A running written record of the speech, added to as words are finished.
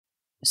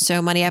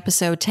So Money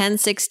episode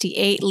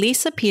 1068,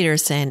 Lisa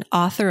Peterson,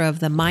 author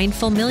of The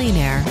Mindful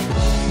Millionaire.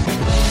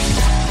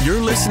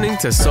 You're listening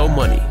to So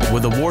Money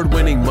with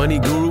award-winning money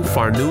guru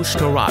Farnoosh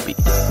Torabi.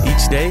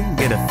 Each day,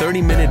 get a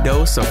 30-minute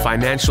dose of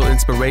financial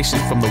inspiration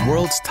from the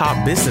world's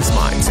top business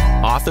minds,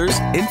 authors,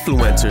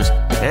 influencers,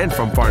 and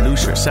from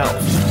Farnoosh herself.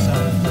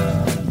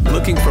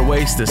 Looking for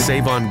ways to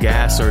save on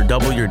gas or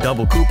double your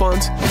double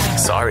coupons?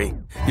 Sorry,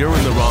 you're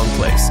in the wrong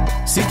place.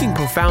 Seeking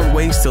profound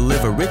ways to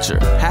live a richer,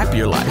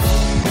 happier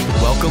life.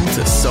 Welcome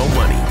to So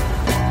Money.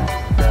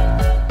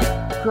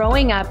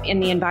 Growing up in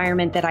the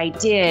environment that I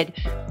did,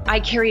 I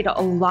carried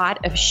a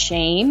lot of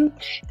shame,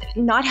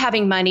 not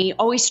having money,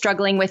 always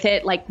struggling with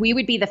it. Like we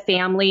would be the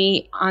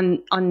family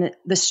on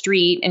the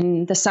street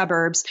in the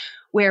suburbs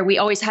where we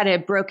always had a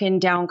broken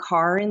down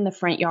car in the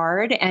front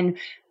yard. And,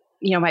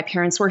 you know, my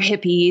parents were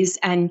hippies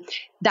and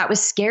that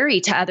was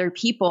scary to other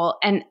people.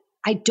 And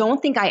I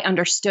don't think I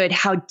understood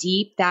how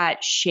deep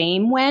that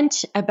shame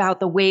went about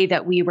the way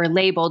that we were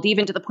labeled,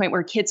 even to the point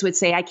where kids would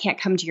say, I can't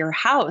come to your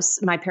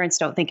house. My parents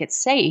don't think it's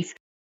safe.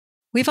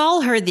 We've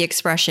all heard the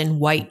expression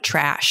white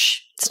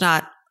trash. It's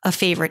not a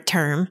favorite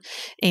term,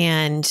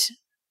 and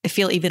I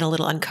feel even a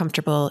little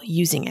uncomfortable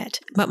using it.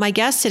 But my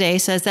guest today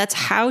says that's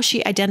how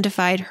she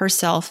identified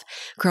herself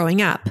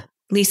growing up.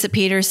 Lisa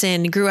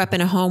Peterson grew up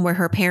in a home where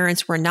her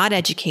parents were not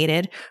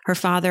educated. Her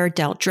father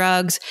dealt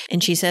drugs,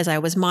 and she says, I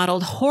was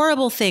modeled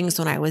horrible things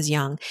when I was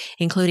young,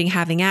 including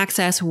having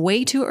access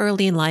way too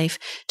early in life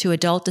to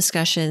adult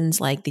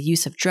discussions like the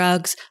use of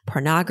drugs,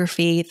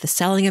 pornography, the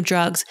selling of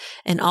drugs,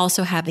 and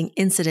also having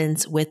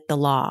incidents with the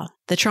law.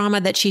 The trauma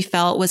that she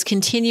felt was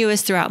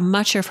continuous throughout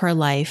much of her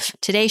life.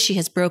 Today, she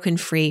has broken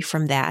free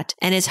from that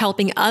and is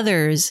helping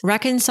others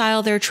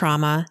reconcile their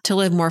trauma to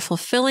live more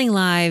fulfilling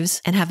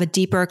lives and have a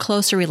deeper,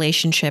 closer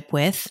relationship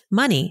with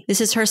money. This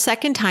is her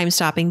second time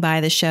stopping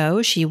by the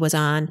show. She was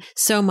on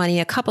So Money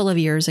a couple of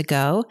years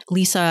ago.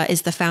 Lisa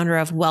is the founder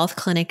of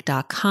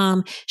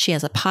wealthclinic.com. She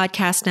has a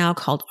podcast now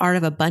called Art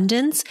of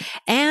Abundance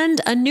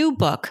and a new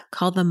book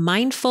called The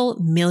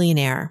Mindful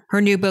Millionaire. Her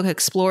new book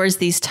explores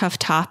these tough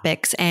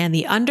topics and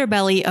the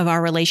underbelly of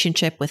our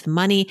relationship with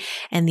money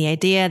and the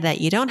idea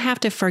that you don't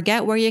have to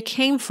forget where you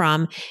came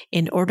from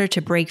in order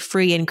to break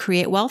free and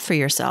create wealth for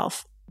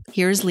yourself.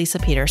 Here's Lisa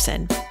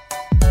Peterson.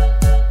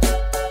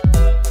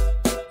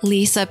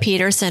 Lisa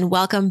Peterson,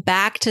 welcome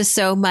back to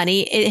So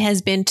Money. It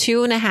has been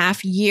 2.5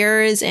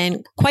 years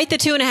and quite the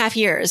 2.5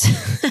 years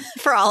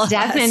for all of us.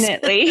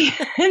 Definitely.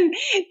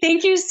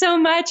 Thank you so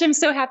much. I'm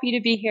so happy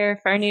to be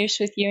here, Farnoosh,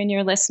 with you and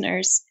your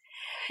listeners.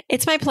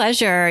 It's my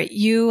pleasure.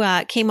 You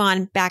came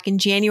on back in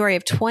January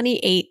of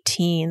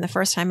 2018, the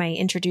first time I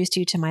introduced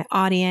you to my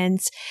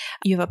audience.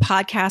 You have a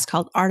podcast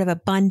called Art of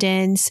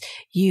Abundance.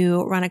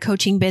 You run a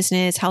coaching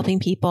business, helping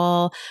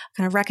people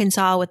kind of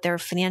reconcile with their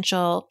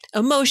financial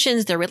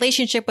emotions, their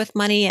relationship with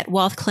money at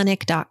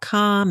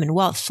wealthclinic.com and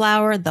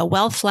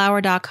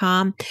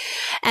thewealthflower.com.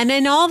 And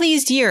in all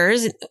these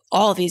years,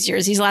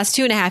 these last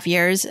 2.5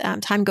 years,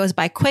 time goes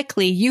by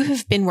quickly. You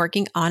have been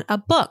working on a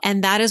book,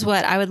 and that is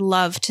what I would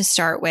love to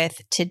start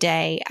with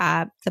today.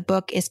 The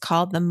book is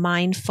called The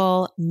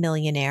Mindful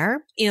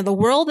Millionaire. You know, the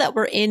world that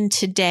we're in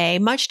today,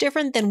 much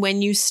different than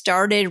when you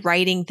started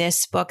writing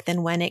this book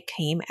than when it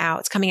came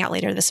out. It's coming out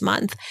later this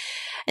month.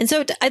 And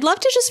so I'd love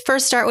to just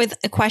first start with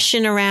a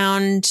question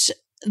around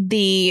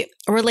the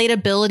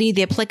relatability,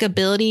 the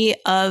applicability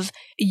of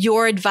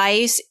your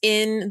advice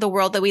in the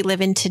world that we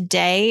live in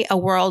today, a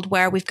world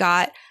where we've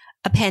got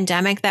a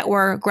pandemic that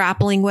we're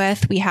grappling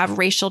with. We have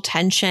racial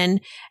tension,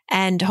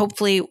 and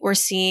hopefully we're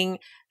seeing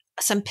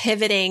some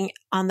pivoting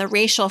on the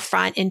racial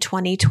front in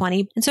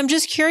 2020. And so I'm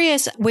just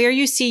curious where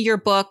you see your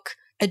book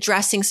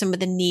addressing some of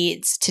the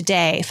needs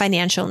today,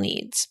 financial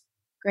needs.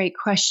 Great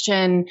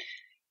question.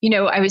 You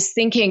know, I was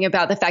thinking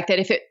about the fact that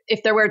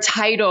if there were a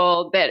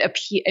title that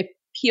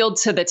appealed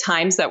to the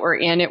times that we're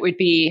in, it would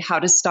be How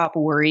to Stop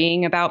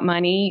Worrying About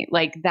Money.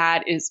 Like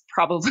that is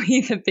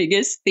probably the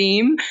biggest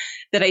theme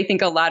that I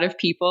think a lot of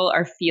people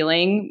are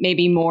feeling,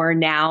 maybe more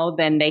now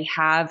than they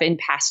have in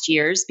past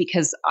years,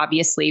 because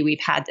obviously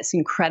we've had this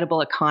incredible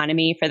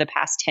economy for the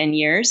past 10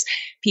 years.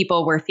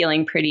 People were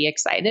feeling pretty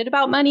excited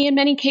about money in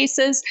many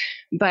cases.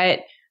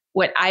 But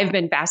what I've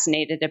been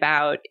fascinated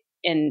about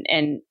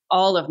in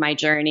all of my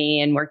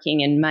journey and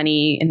working in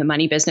the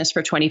money business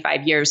for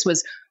 25 years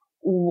was,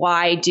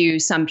 why do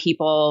some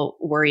people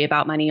worry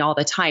about money all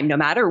the time, no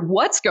matter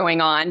what's going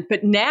on?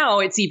 But now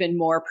it's even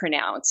more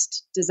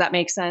pronounced. Does that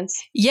make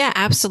sense? Yeah,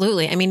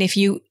 absolutely. I mean, if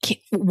you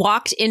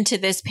walked into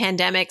this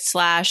pandemic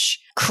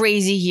 /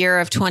 crazy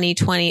year of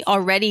 2020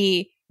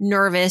 already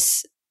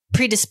nervous,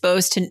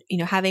 predisposed to,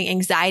 having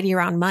anxiety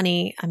around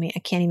money, I mean, I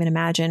can't even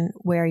imagine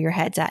where your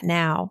head's at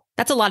now.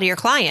 That's a lot of your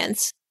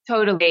clients.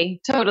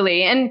 Totally.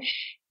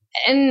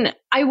 And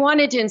I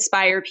wanted to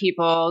inspire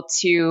people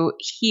to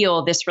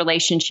heal this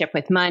relationship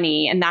with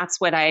money. And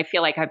that's what I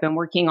feel like I've been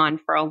working on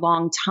for a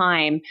long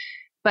time.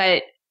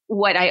 But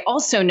what I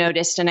also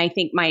noticed, and I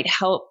think might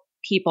help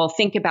people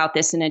think about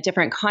this in a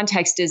different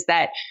context, is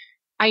that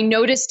I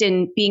noticed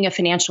in being a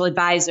financial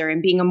advisor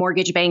and being a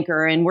mortgage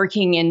banker and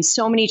working in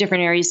so many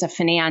different areas of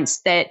finance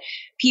that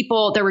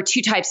there were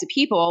two types of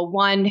people.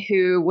 One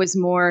who was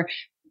more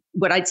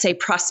what I'd say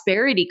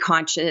prosperity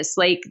conscious,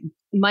 like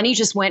money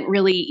just went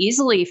really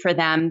easily for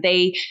them.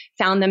 They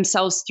found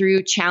themselves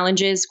through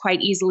challenges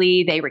quite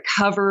easily. They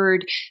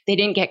recovered. They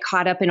didn't get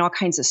caught up in all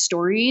kinds of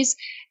stories.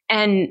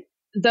 And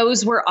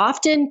those were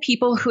often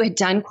people who had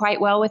done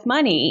quite well with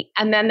money.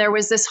 And then there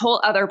was this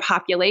whole other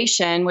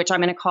population, which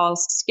I'm going to call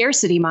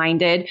scarcity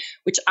minded,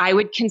 which I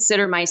would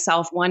consider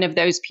myself one of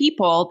those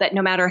people that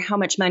no matter how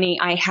much money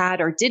I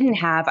had or didn't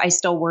have, I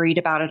still worried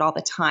about it all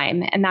the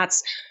time. And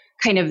that's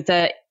kind of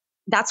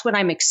that's what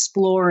I'm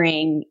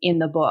exploring in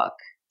the book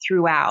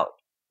throughout.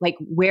 Like,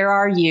 where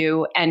are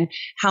you and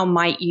how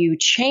might you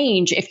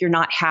change if you're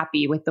not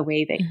happy with the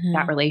way that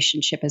that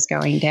relationship is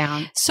going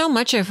down? So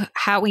much of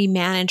how we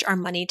manage our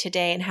money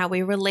today and how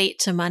we relate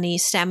to money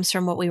stems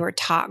from what we were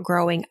taught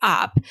growing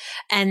up.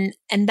 And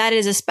that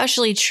is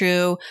especially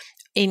true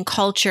in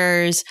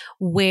cultures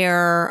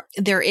where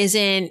there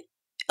isn't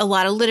a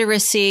lot of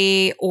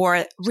literacy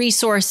or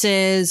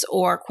resources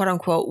or quote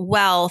unquote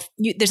wealth.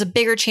 There's a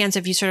bigger chance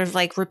of you sort of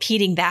like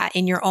repeating that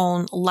in your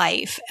own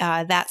life,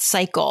 that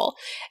cycle.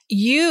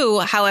 You,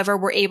 however,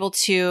 were able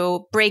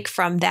to break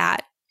from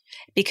that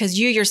because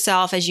you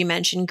yourself, as you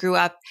mentioned, grew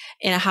up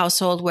in a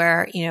household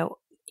where,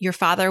 your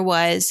father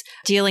was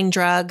dealing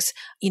drugs,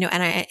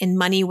 and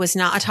money was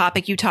not a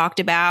topic you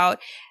talked about.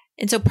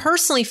 And so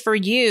personally for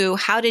you,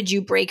 how did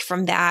you break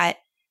from that?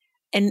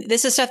 And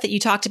this is stuff that you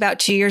talked about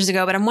 2 years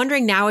ago, but I'm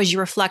wondering now as you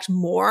reflect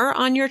more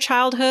on your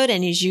childhood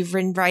and as you've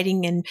been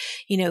writing and,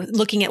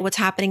 looking at what's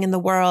happening in the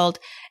world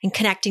and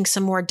connecting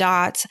some more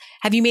dots,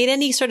 have you made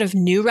any sort of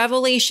new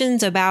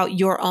revelations about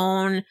your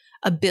own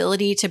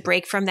ability to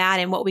break from that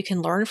and what we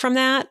can learn from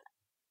that?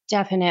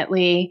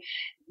 Definitely.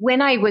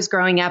 When I was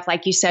growing up,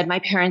 like you said, my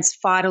parents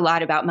fought a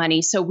lot about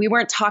money. So we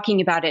weren't talking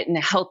about it in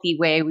a healthy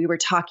way. We were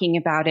talking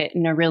about it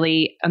in a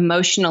really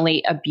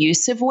emotionally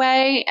abusive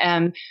way.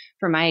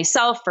 For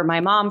myself, for my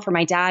mom, for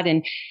my dad.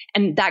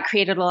 And that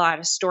created a lot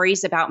of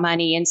stories about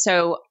money. And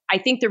so I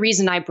think the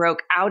reason I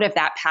broke out of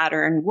that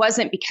pattern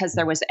wasn't because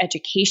there was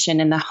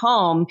education in the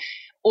home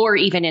or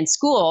even in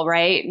school,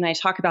 right? And I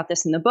talk about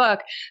this in the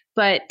book,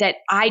 but that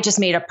I just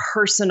made a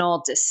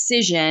personal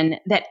decision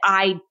that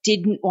I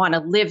didn't want to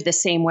live the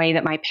same way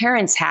that my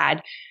parents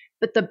had.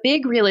 But the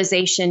big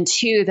realization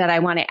too that I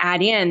want to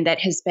add in that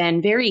has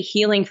been very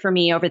healing for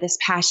me over this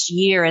past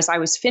year as I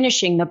was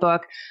finishing the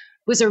book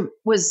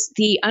was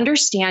the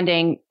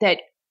understanding that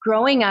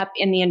growing up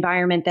in the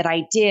environment that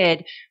I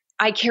did,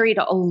 I carried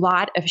a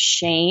lot of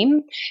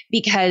shame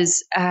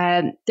because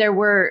there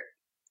were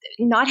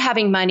not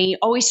having money,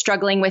 always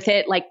struggling with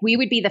it. Like we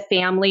would be the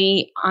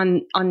family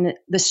on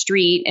the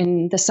street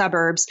in the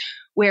suburbs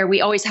where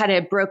we always had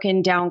a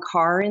broken down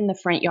car in the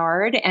front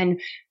yard. And,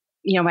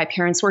 my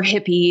parents were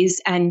hippies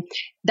and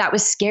that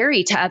was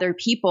scary to other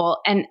people.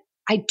 And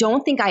I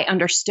don't think I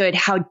understood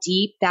how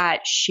deep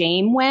that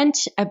shame went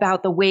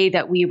about the way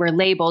that we were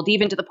labeled,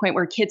 even to the point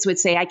where kids would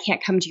say, I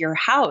can't come to your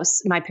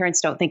house. My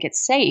parents don't think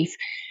it's safe.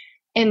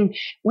 And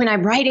when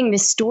I'm writing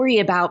this story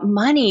about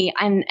money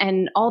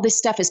and all this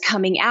stuff is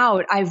coming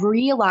out, I've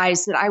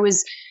realized that I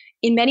was,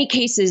 in many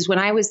cases, when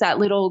I was that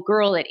little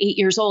girl at 8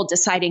 years old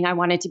deciding I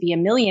wanted to be a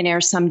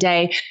millionaire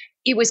someday,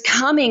 it was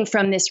coming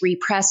from this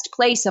repressed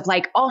place of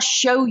like, I'll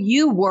show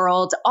you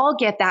world, I'll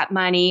get that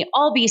money,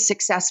 I'll be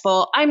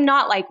successful. I'm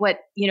not like what,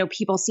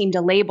 people seem to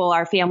label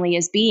our family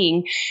as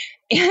being.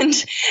 And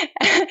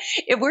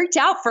it worked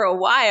out for a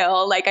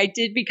while. Like I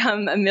did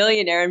become a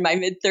millionaire in my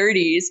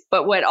mid-30s.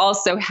 But what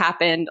also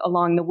happened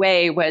along the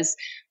way was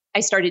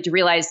I started to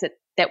realize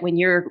that when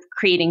you're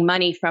creating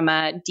money from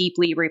a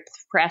deeply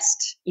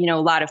repressed, a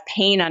lot of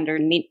pain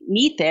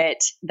underneath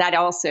it, that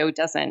also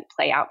doesn't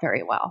play out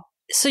very well.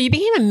 So you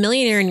became a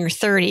millionaire in your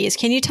 30s.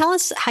 Can you tell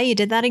us how you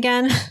did that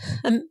again?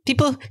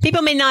 People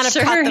may not have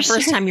caught the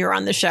first time you were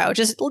on the show.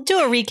 Just do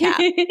a recap.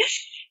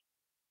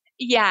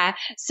 Yeah.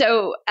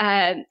 So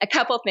a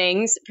couple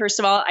things. First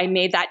of all, I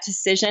made that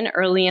decision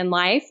early in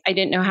life. I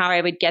didn't know how I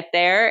would get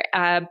there.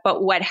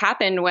 But what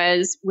happened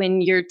was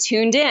when you're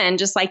tuned in,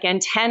 just like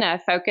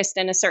antenna focused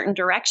in a certain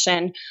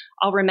direction,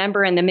 I'll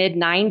remember in the mid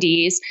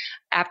 90s,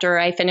 after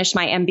I finished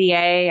my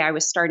MBA, I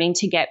was starting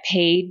to get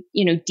paid,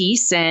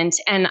 decent.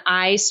 And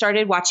I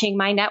started watching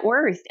my net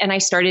worth and I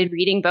started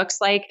reading books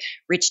like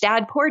Rich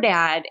Dad, Poor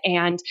Dad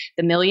and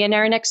The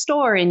Millionaire Next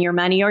Door and Your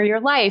Money or Your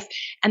Life.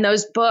 And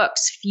those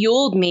books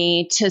fueled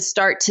me to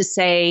start to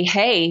say,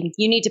 hey,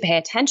 you need to pay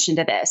attention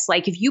to this.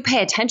 Like if you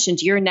pay attention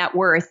to your net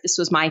worth, this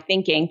was my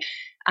thinking,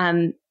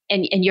 and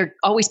you're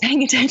always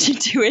paying attention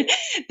to it,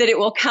 that it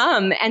will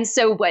come. And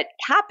so what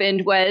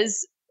happened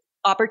was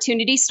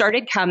opportunities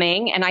started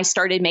coming and I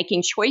started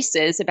making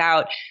choices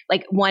about,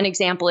 like one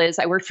example is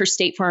I worked for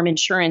State Farm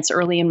Insurance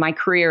early in my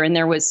career and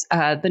there was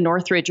the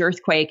Northridge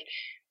earthquake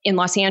in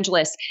Los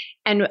Angeles.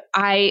 And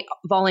I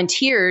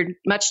volunteered,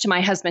 much to my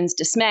husband's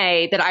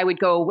dismay, that I would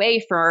go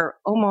away for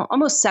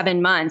almost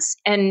 7 months.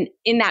 And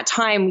in that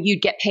time,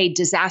 you'd get paid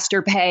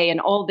disaster pay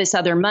and all this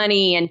other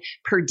money and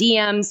per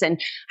diems.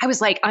 And I was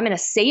like, I'm going to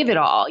save it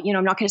all. You know,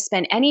 I'm not going to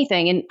spend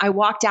anything. And I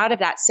walked out of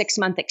that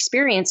 6-month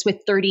experience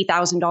with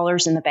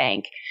 $30,000 in the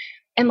bank.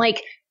 And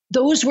like,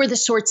 those were the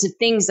sorts of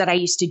things that I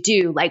used to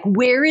do. Like,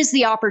 where is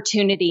the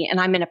opportunity? And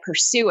I'm going to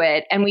pursue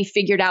it. And we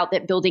figured out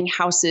that building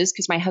houses,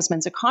 because my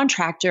husband's a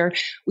contractor,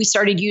 we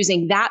started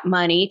using that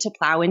money to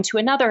plow into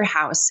another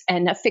house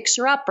and a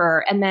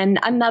fixer-upper, and then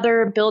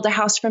another build a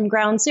house from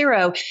ground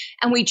zero.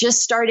 And we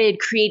just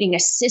started creating a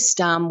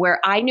system where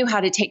I knew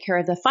how to take care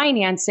of the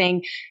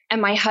financing,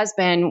 and my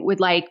husband would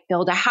like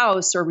build a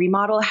house or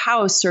remodel a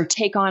house or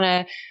take on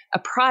a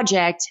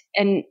project.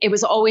 And it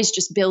was always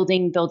just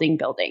building, building,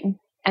 building.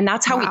 And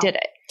that's how we did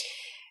it.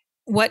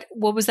 What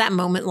was that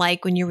moment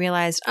like when you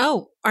realized,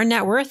 oh, our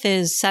net worth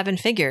is 7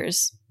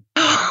 figures?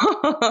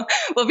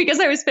 Well,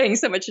 because I was paying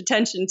so much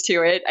attention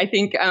to it, I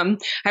think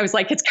I was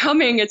like, it's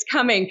coming, it's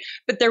coming.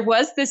 But there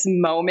was this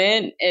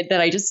moment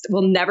that I just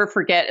will never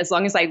forget as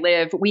long as I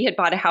live. We had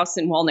bought a house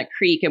in Walnut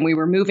Creek and we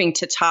were moving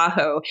to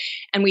Tahoe,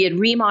 and we had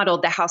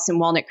remodeled the house in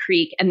Walnut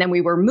Creek, and then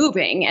we were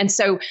moving. And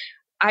so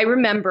I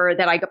remember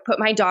that I put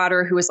my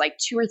daughter, who was like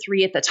 2 or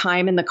 3 at the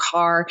time, in the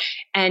car,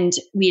 and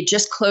we had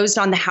just closed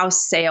on the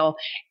house sale.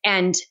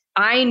 And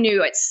I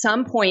knew at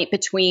some point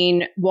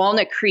between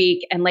Walnut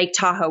Creek and Lake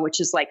Tahoe, which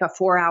is like a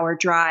 4-hour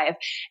drive,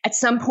 at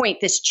some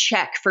point this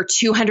check for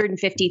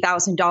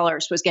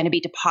 $250,000 was going to be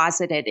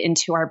deposited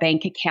into our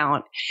bank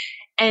account.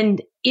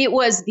 And it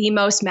was the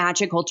most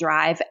magical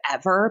drive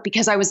ever,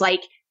 because I was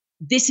like,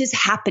 this is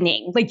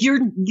happening. Like,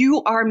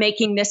 you are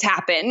making this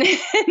happen.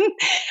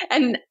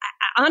 And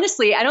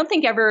honestly, I don't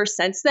think ever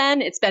since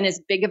then it's been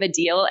as big of a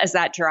deal as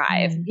that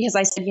drive, because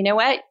I said, you know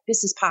what,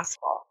 this is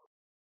possible.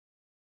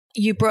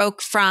 You broke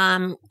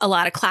from a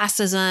lot of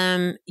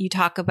classism. You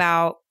talk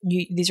about,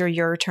 these are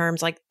your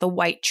terms, like the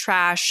white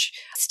trash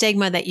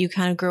stigma that you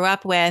kind of grew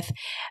up with,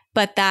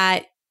 but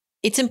that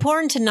it's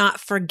important to not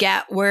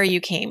forget where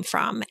you came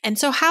from. And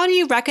so how do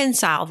you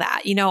reconcile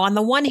that? You know, on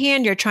the one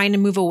hand, you're trying to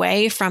move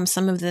away from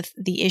some of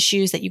the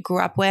issues that you grew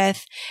up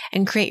with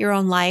and create your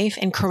own life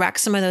and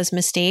correct some of those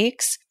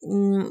mistakes.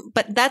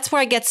 But that's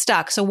where I get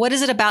stuck. So what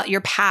is it about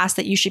your past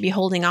that you should be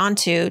holding on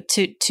to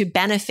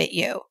benefit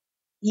you?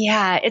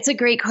 Yeah, it's a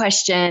great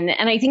question.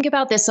 And I think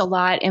about this a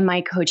lot in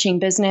my coaching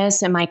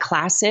business and my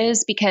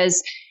classes,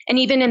 and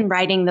even in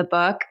writing the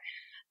book,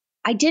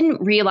 I didn't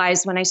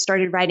realize when I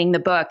started writing the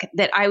book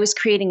that I was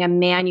creating a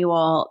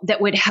manual that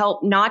would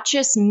help not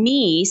just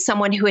me,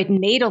 someone who had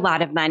made a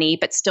lot of money,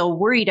 but still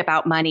worried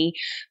about money,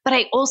 but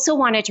I also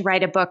wanted to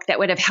write a book that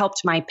would have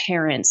helped my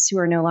parents who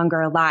are no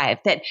longer alive,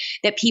 that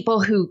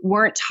people who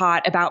weren't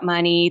taught about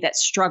money, that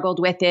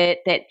struggled with it,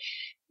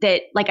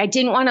 that like, I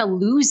didn't want to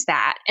lose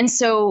that. And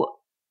so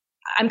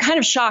I'm kind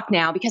of shocked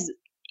now, because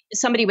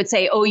somebody would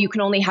say, oh, you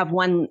can only have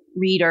one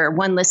reader,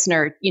 one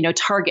listener,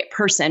 target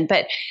person.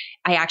 But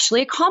I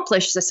actually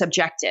accomplished this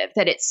objective,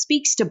 that it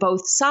speaks to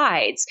both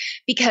sides,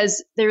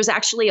 because there's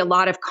actually a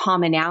lot of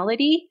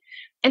commonality.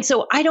 And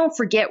so I don't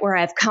forget where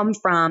I've come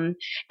from.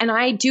 And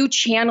I do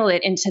channel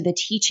it into the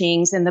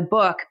teachings in the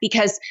book,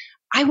 because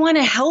I want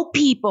to help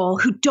people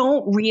who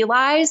don't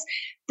realize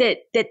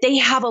that they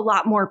have a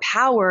lot more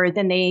power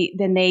than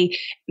they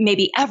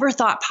maybe ever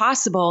thought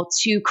possible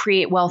to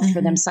create wealth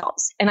for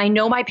themselves. And I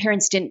know my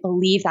parents didn't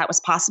believe that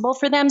was possible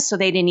for them, so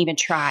they didn't even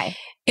try.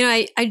 You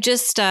know, I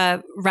just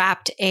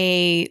wrapped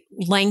a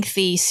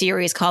lengthy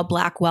series called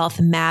Black Wealth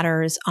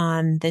Matters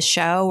on this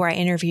show, where I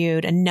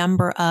interviewed a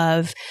number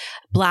of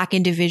Black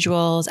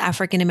individuals,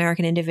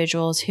 African-American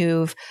individuals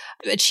who've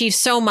achieved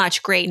so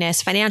much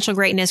greatness, financial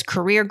greatness,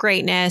 career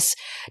greatness,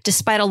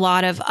 despite a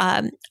lot of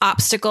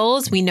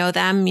obstacles. We know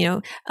them,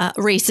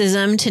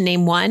 racism, to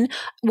name one.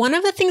 One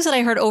of the things that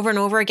I heard over and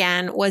over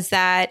again was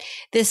that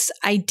this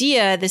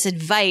idea, this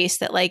advice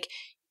that, like,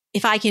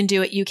 if I can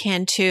do it, you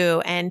can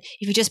too. And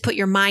if you just put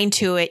your mind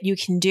to it, you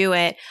can do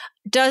it,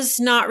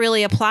 does not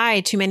really apply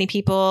to many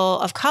people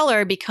of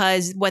color,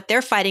 because what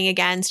they're fighting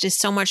against is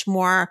so much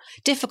more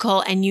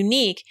difficult and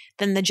unique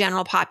than the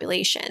general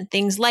population.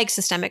 Things like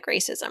systemic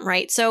racism,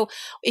 right? So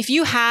if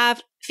you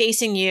have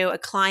facing you a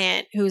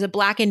client who's a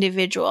Black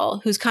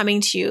individual who's coming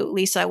to you,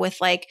 Lisa,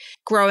 with like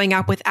growing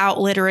up without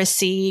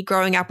literacy,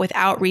 growing up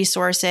without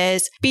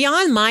resources,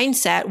 beyond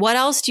mindset, what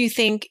else do you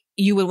think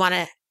you would want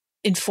to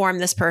inform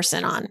this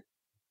person on?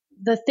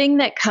 The thing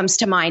that comes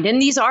to mind,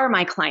 and these are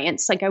my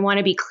clients, like, I want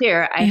to be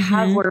clear, I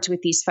have worked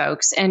with these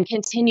folks and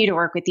continue to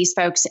work with these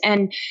folks.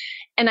 And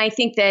I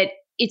think that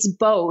it's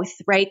both,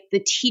 right? The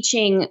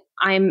teaching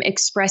I'm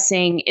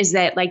expressing is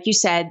that, like you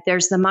said,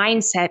 there's the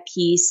mindset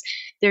piece.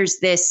 There's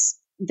this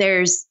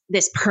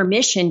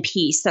permission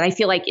piece that I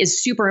feel like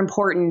is super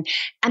important.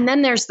 And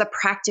then there's the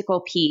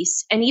practical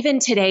piece. And even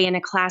today in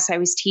a class I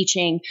was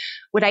teaching,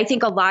 what I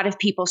think a lot of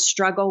people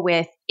struggle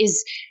with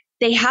is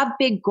they have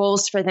big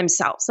goals for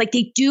themselves. Like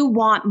they do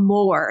want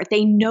more.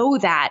 They know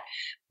that,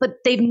 but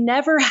they've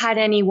never had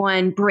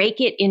anyone break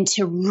it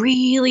into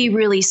really,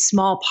 really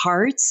small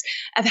parts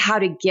of how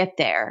to get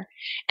there.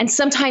 And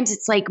sometimes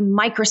it's like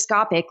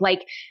microscopic,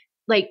 like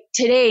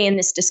today in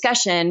this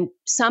discussion,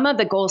 some of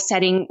the goal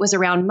setting was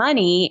around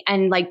money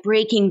and like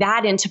breaking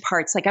that into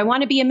parts. Like I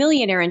want to be a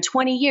millionaire in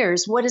 20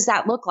 years. What does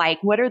that look like?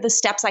 What are the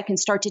steps I can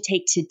start to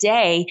take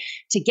today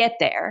to get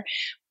there?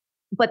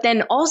 But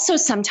then also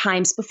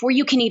sometimes before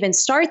you can even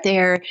start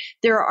there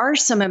are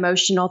some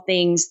emotional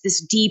things, this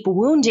deep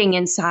wounding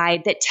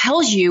inside that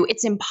tells you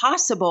it's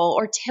impossible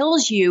or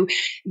tells you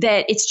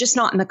that it's just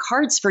not in the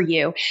cards for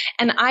you.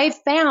 And I've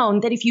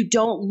found that if you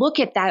don't look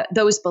at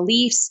those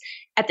beliefs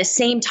at the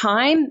same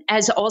time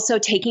as also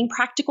taking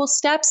practical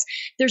steps,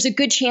 there's a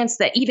good chance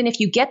that even if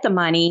you get the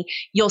money,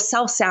 you'll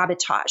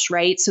self-sabotage,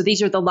 right? So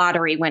these are the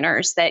lottery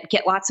winners that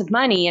get lots of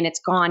money and it's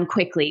gone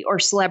quickly, or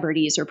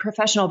celebrities or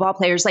professional ball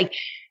players. Like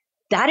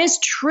that is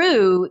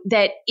true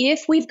that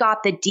if we've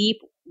got the deep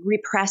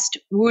repressed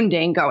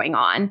wounding going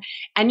on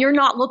and you're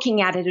not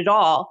looking at it at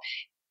all,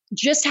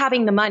 just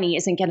having the money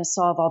isn't going to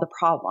solve all the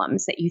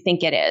problems that you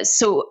think it is.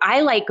 So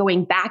I like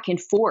going back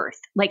and forth,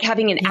 like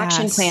having an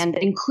action plan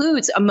that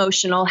includes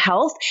emotional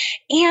health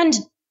and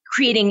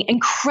creating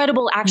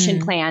incredible action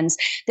plans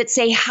that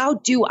say, how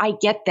do I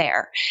get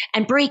there?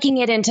 And breaking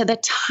it into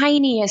the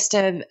tiniest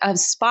of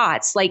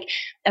spots, like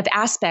of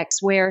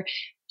aspects where,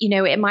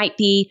 it might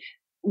be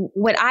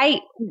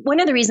one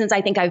of the reasons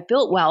I think I've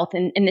built wealth,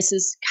 and this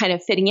is kind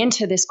of fitting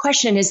into this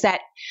question, is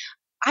that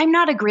I'm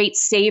not a great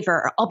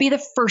saver. I'll be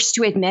the first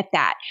to admit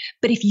that.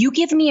 But if you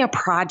give me a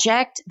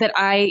project that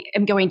I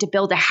am going to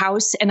build a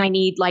house and I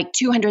need like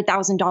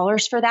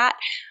 $200,000 for that,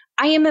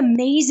 I am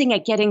amazing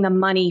at getting the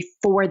money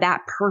for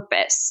that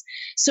purpose.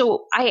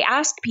 So I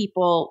ask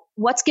people,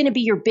 what's going to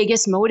be your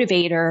biggest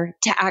motivator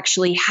to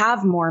actually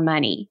have more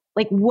money?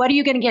 Like, what are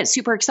you going to get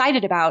super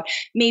excited about?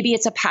 Maybe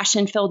it's a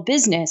passion-filled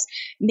business.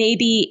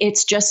 Maybe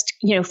it's just,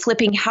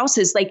 flipping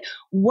houses. Like,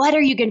 what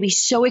are you going to be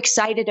so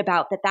excited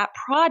about that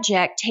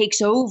project takes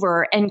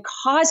over and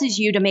causes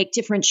you to make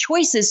different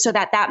choices so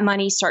that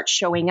money starts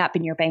showing up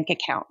in your bank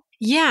account?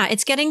 Yeah,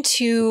 it's getting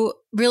to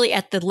really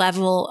at the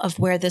level of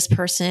where this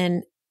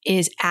person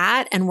is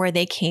at and where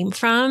they came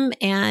from.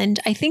 And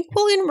I think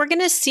we're going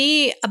to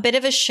see a bit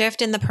of a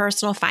shift in the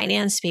personal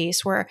finance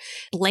space where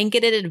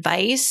blanketed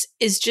advice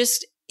is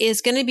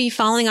going to be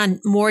falling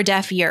on more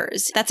deaf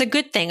ears. That's a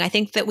good thing. I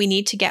think that we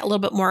need to get a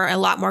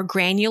lot more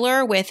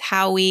granular with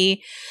how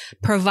we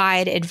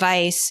provide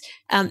advice.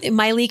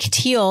 Myleik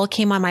Teele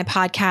came on my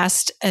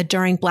podcast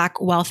during Black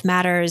Wealth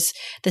Matters,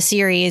 the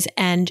series,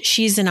 and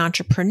she's an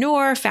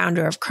entrepreneur,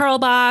 founder of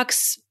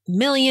Curlbox,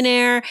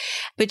 millionaire.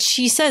 But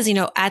she says,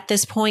 at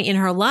this point in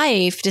her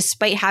life,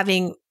 despite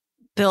having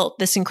built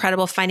this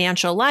incredible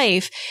financial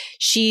life,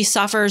 she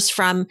suffers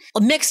from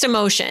mixed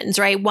emotions,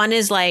 right? One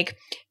is like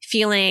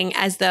feeling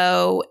as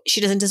though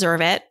she doesn't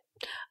deserve it,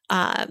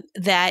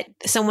 that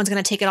someone's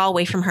going to take it all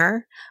away from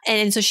her.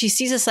 And so she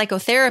sees a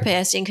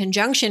psychotherapist in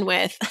conjunction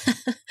with,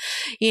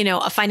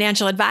 a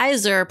financial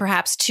advisor,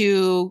 perhaps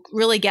to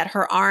really get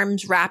her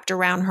arms wrapped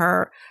around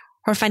her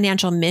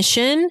financial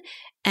mission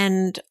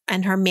and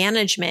her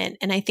management.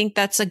 And I think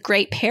that's a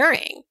great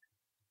pairing.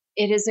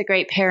 It is a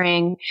great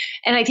pairing.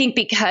 And I think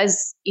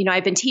because,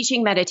 I've been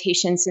teaching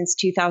meditation since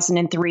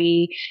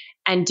 2003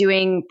 and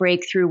doing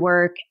breakthrough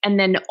work. And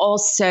then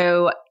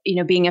also,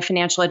 being a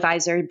financial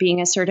advisor, being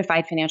a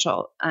certified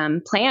financial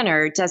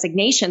planner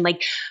designation,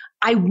 like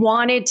I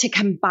wanted to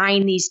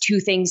combine these two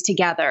things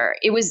together.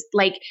 It was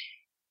like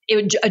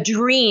a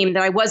dream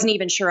that I wasn't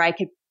even sure I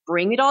could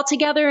bring it all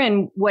together.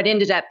 And what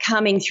ended up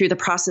coming through the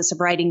process of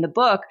writing the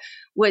book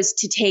was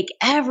to take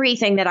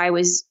everything that I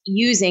was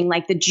using,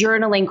 like the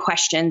journaling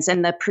questions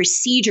and the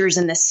procedures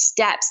and the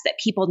steps that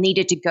people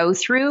needed to go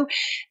through,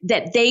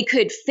 that they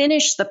could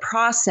finish the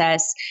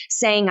process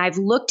saying, I've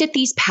looked at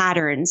these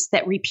patterns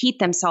that repeat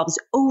themselves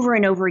over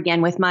and over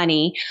again with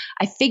money.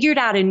 I figured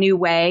out a new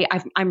way.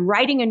 I'm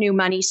writing a new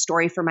money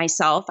story for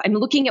myself. I'm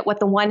looking at what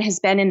the one has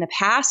been in the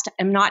past.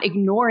 I'm not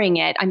ignoring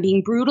it. I'm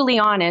being brutally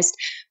honest,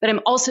 but I'm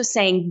also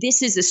saying,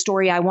 this is the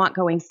story I want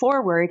going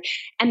forward.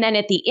 And then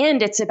at the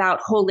end, it's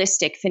about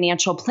holistic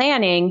financial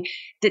planning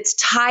that's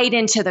tied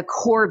into the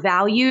core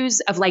values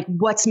of like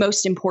what's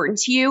most important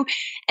to you.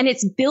 And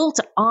it's built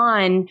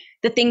on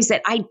the things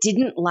that I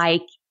didn't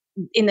like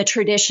in the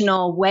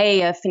traditional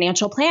way of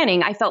financial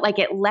planning. I felt like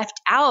it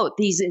left out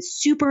these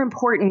super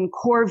important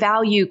core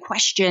value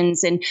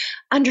questions and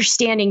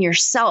understanding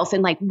yourself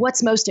and like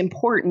what's most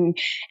important.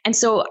 And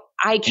so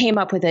I came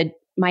up with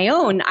my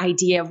own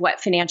idea of what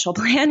financial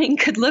planning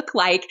could look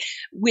like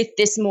with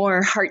this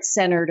more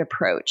heart-centered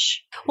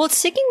approach. Well,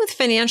 sticking with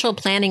financial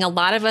planning, a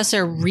lot of us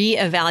are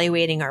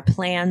reevaluating our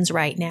plans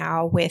right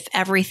now with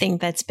everything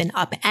that's been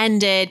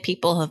upended.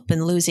 People have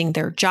been losing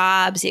their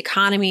jobs. The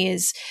economy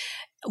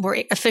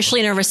we're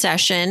officially in a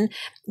recession.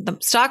 The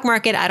stock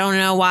market, I don't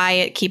know why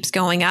it keeps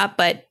going up,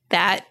 but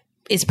that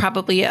is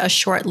probably a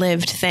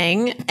short-lived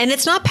thing. And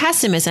it's not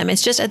pessimism.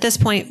 It's just at this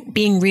point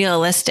being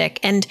realistic.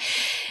 And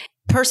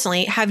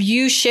personally, have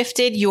you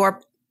shifted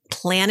your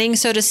planning,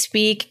 so to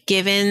speak,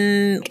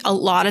 given a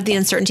lot of the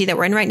uncertainty that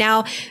we're in right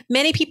now?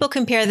 Many people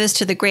compare this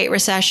to the Great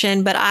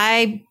Recession, but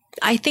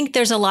I think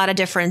there's a lot of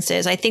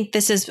differences. I think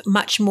this is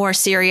much more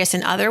serious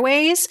in other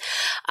ways,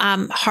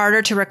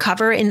 harder to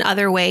recover in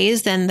other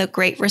ways than the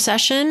Great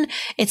Recession.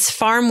 It's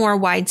far more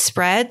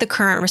widespread, the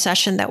current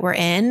recession that we're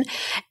in.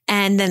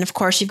 And then, of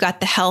course, you've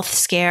got the health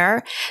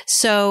scare.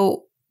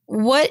 So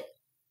what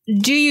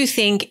do you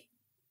think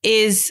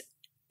is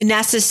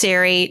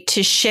necessary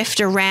to shift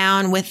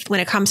around with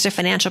when it comes to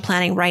financial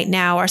planning right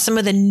now? Are some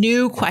of the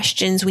new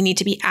questions we need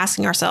to be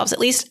asking ourselves, at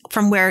least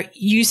from where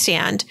you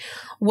stand?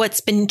 What's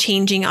been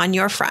changing on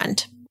your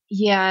front?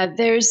 Yeah,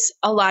 there's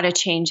a lot of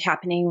change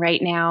happening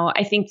right now.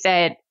 I think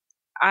that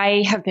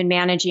I have been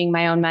managing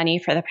my own money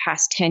for the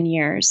past 10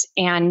 years.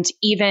 And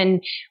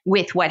even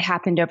with what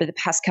happened over the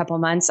past couple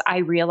months, I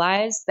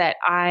realized that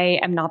I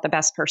am not the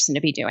best person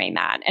to be doing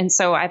that. And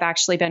so I've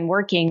actually been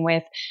working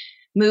with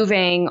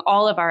moving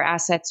all of our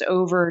assets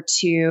over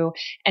to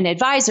an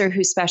advisor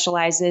who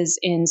specializes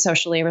in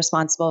socially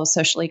responsible,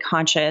 socially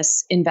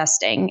conscious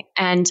investing.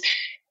 And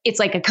it's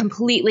like a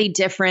completely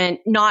different,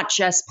 not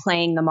just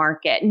playing the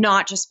market,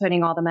 not just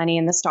putting all the money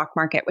in the stock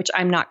market, which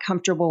I'm not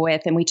comfortable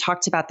with. And we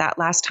talked about that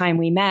last time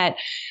we met.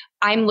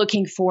 I'm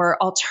looking for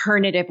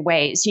alternative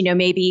ways,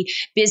 maybe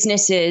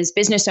business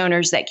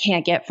owners that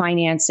can't get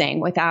financing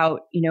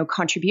without,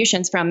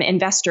 contributions from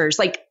investors.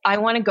 Like, I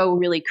want to go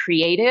really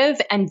creative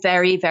and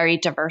very, very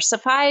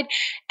diversified.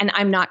 And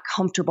I'm not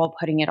comfortable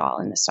putting it all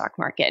in the stock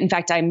market. In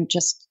fact, I've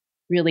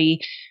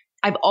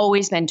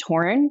always been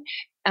torn.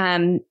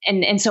 And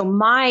so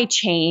my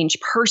change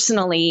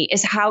personally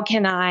is, how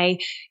can I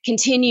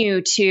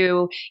continue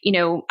to,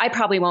 I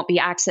probably won't be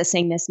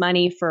accessing this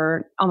money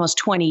for almost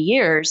 20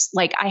 years.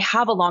 Like, I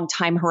have a long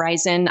time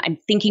horizon. I'm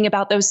thinking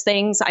about those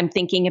things. I'm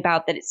thinking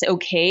about that it's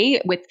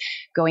okay with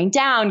going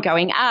down,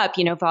 going up,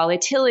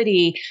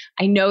 volatility.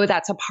 I know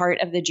that's a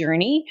part of the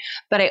journey,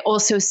 but I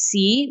also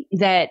see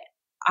that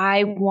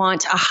I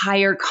want a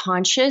higher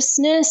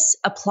consciousness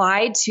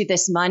applied to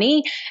this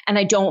money. And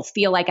I don't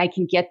feel like I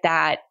can get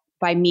that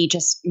by me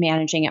just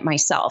managing it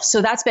myself.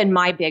 So that's been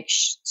my big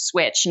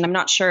switch. And I'm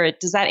not sure,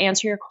 does that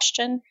answer your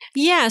question?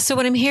 Yeah. So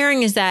what I'm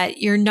hearing is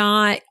that you're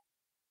not,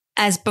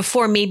 as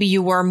before, maybe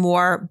you were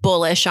more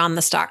bullish on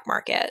the stock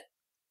market.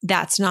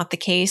 That's not the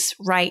case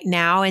right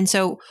now. And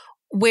so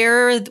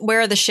where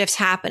are the shifts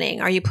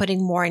happening? Are you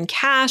putting more in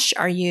cash?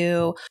 Are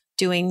you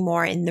doing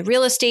more in the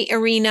real estate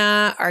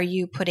arena? Are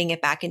you putting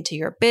it back into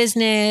your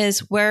business?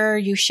 Where are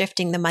you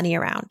shifting the money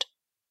around?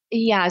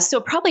 Yeah, so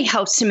it probably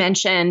helps to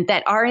mention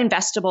that our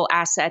investable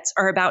assets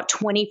are about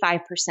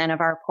 25%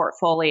 of our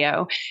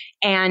portfolio,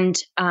 and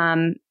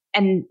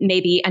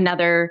maybe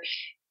another,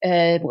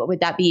 what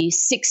would that be,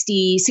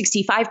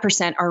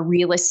 65% are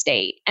real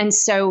estate. And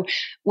so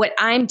what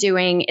I'm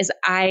doing is,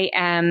 I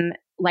am,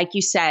 like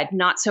you said,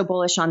 not so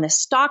bullish on the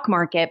stock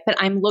market, but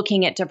I'm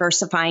looking at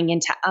diversifying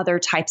into other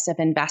types of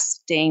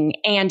investing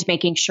and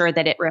making sure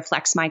that it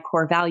reflects my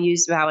core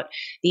values about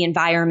the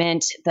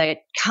environment, the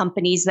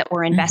companies that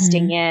we're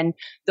investing in,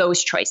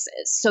 those choices.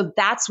 So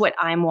that's what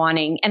I'm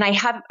wanting. And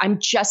I'm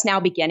just now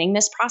beginning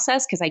this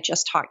process, because I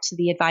just talked to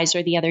the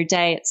advisor the other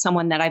day. It's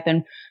someone that I've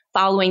been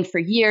following for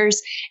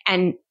years.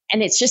 And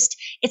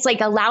it's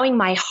like allowing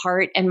my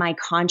heart and my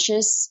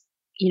conscious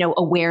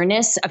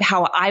awareness of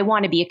how I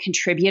want to be a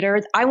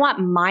contributor. I want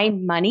my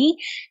money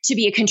to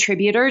be a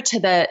contributor to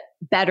the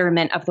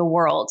betterment of the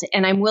world.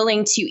 And I'm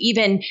willing to,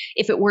 even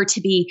if it were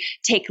to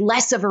take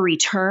less of a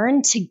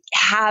return, to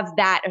have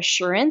that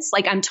assurance,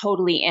 like I'm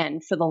totally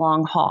in for the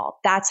long haul.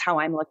 That's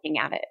how I'm looking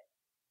at it.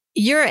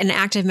 You're an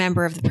active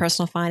member of the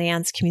personal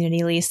finance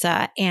community,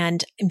 Lisa,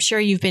 and I'm sure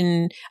you've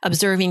been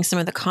observing some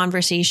of the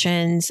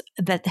conversations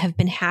that have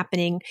been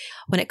happening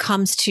when it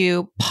comes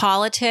to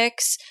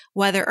politics,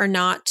 whether or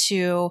not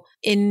to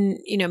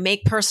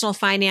make personal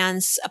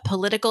finance a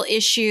political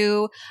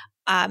issue.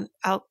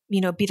 I'll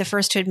be the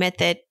first to admit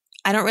that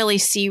I don't really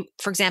see,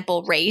 for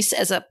example, race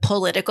as a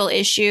political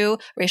issue.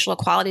 Racial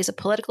equality is a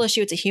political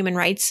issue. It's a human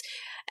rights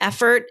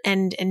effort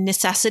and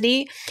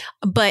necessity.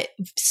 But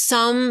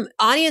some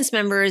audience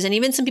members and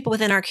even some people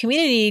within our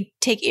community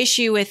take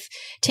issue with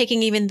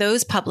taking even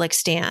those public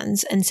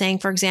stands and saying,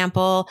 for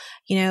example,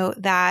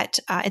 that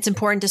it's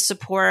important to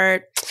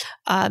support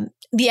the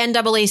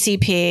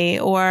NAACP,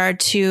 or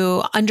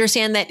to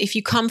understand that if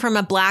you come from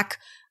a Black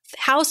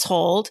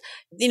household,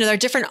 there are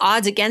different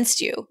odds against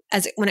you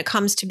when it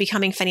comes to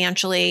becoming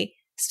financially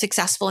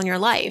successful in your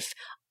life.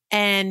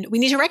 And we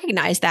need to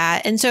recognize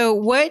that. And so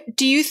what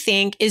do you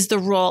think is the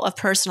role of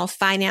personal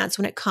finance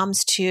when it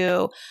comes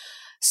to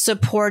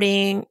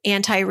supporting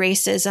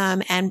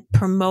anti-racism and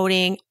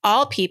promoting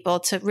all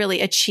people to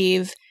really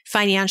achieve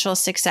financial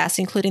success,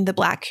 including the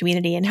Black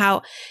community? And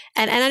how,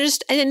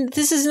 and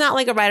this is not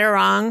like a right or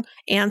wrong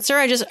answer.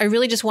 I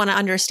really just want to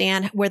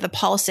understand where the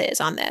pulse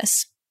is on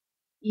this.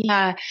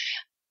 Yeah.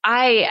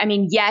 I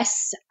mean,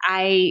 yes,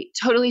 I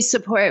totally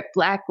support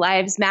Black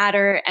Lives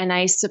Matter, and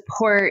I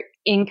support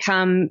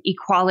income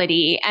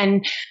equality.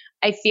 And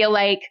I feel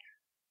like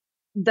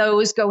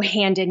those go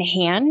hand in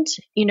hand,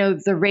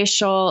 the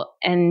racial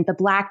and the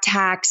Black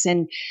tax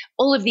and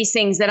all of these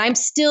things that I'm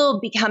still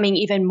becoming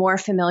even more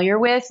familiar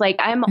with. Like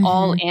I'm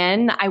all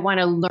in. I want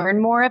to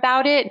learn more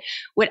about it.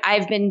 What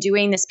I've been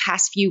doing this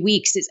past few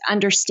weeks is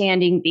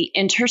understanding the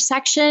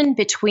intersection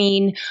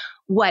between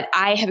what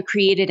I have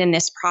created in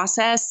this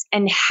process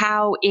and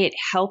how it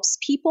helps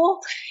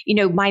people.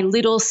 My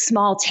little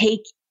small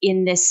take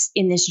in this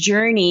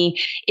journey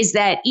is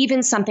that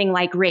even something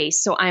like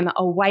race. So I'm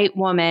a white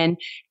woman,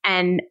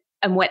 and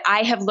what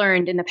I have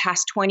learned in the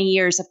past 20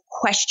 years of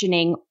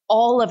questioning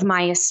all of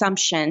my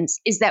assumptions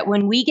is that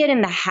when we get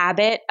in the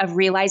habit of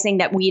realizing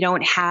that we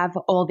don't have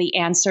all the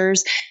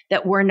answers,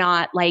 that we're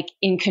not like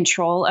in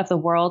control of the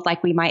world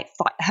like we might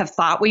have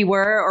thought we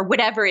were, or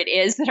whatever it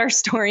is that our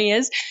story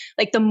is,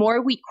 like the more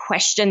we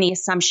question the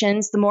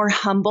assumptions, the more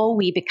humble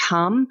we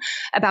become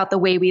about the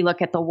way we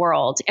look at the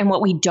world and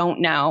what we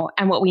don't know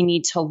and what we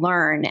need to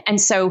learn. And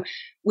so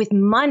with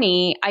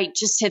money, I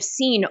just have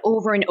seen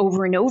over and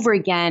over and over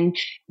again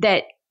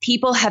that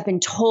people have been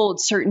told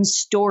certain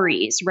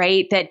stories,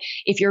 right? That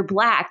if you're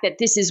Black, that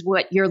this is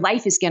what your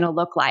life is going to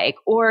look like.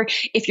 Or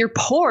if you're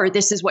poor,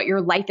 this is what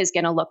your life is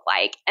going to look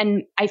like.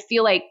 And I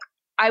feel like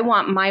I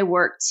want my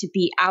work to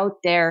be out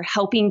there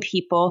helping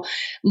people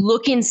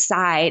look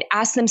inside,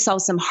 ask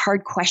themselves some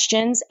hard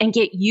questions, and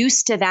get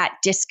used to that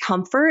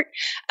discomfort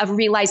of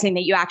realizing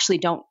that you actually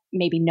don't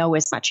maybe know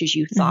as much as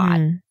you thought,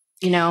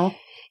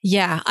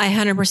 Yeah, I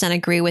 100%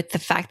 agree with the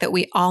fact that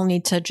we all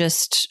need to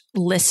just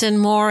listen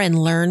more and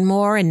learn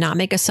more and not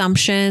make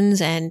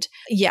assumptions. And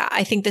yeah,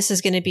 I think this is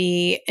going to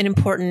be an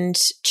important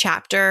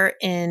chapter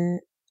in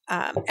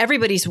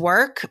everybody's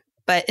work,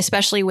 but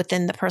especially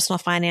within the personal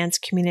finance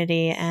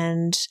community.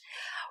 And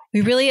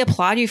we really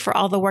applaud you for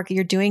all the work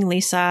you're doing,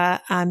 Lisa,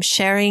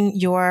 sharing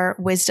your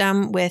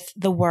wisdom with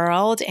the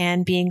world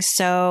and being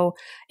so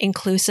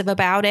inclusive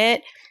about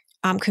it.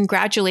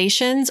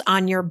 Congratulations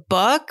on your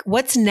book.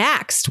 What's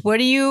next?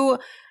 What are you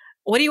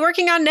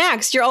working on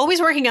next? You're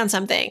always working on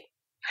something.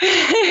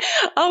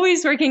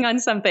 Always working on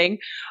something.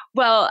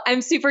 Well,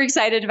 I'm super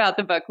excited about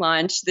the book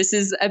launch. This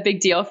is a big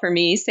deal for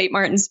me. St.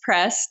 Martin's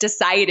Press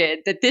decided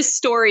that this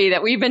story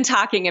that we've been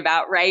talking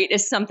about, right,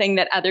 is something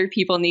that other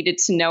people needed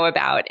to know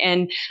about.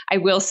 And I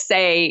will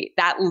say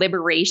that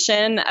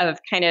liberation of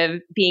kind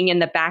of being in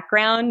the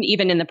background,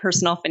 even in the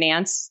personal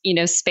finance,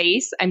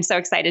 space. I'm so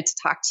excited to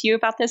talk to you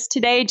about this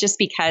today, just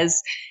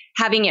because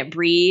having it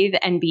breathe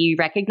and be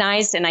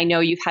recognized. And I know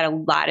you've had a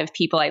lot of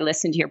people, I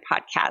listened to your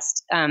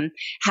podcast,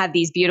 have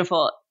these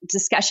beautiful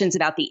discussions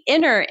about the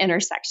inner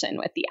intersection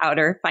with the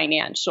outer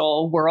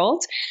financial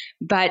world.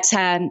 But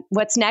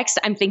what's next?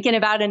 I'm thinking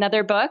about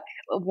another book.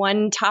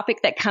 One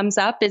topic that comes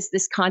up is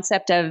this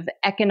concept of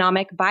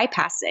economic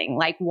bypassing.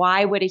 Like,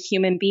 why would a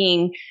human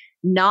being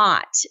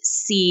not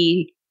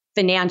see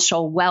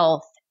financial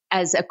wealth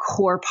as a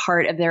core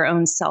part of their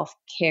own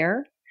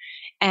self-care?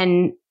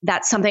 And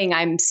that's something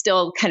I'm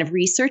still kind of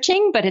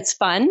researching, but it's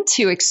fun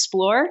to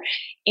explore.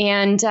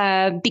 And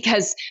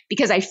because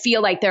I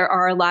feel like there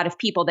are a lot of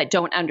people that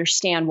don't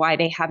understand why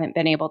they haven't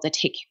been able to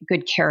take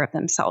good care of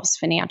themselves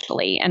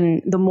financially.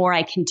 And the more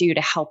I can do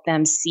to help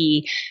them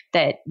see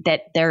that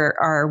there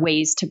are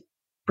ways to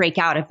break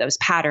out of those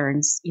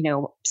patterns,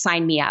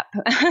 sign me up.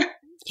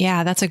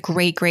 Yeah, that's a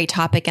great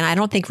topic. And I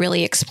don't think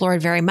really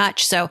explored very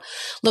much. So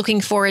looking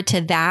forward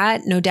to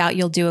that. No doubt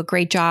you'll do a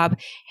great job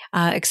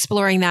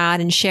exploring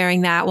that and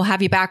sharing that. We'll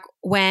have you back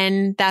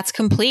when that's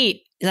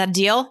complete. Is that a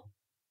deal?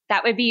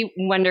 That would be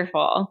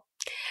wonderful.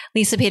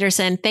 Lisa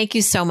Peterson, thank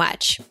you so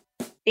much.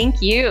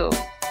 Thank you.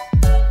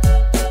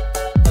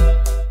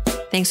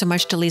 Thanks so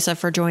much to Lisa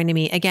for joining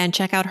me. Again,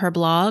 check out her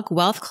blog,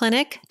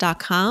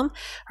 wealthclinic.com,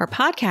 her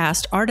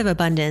podcast, Art of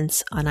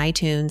Abundance, on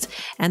iTunes,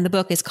 and the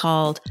book is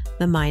called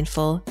The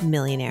Mindful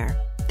Millionaire.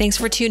 Thanks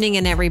for tuning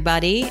in,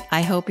 everybody.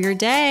 I hope your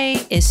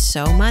day is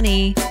so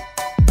money.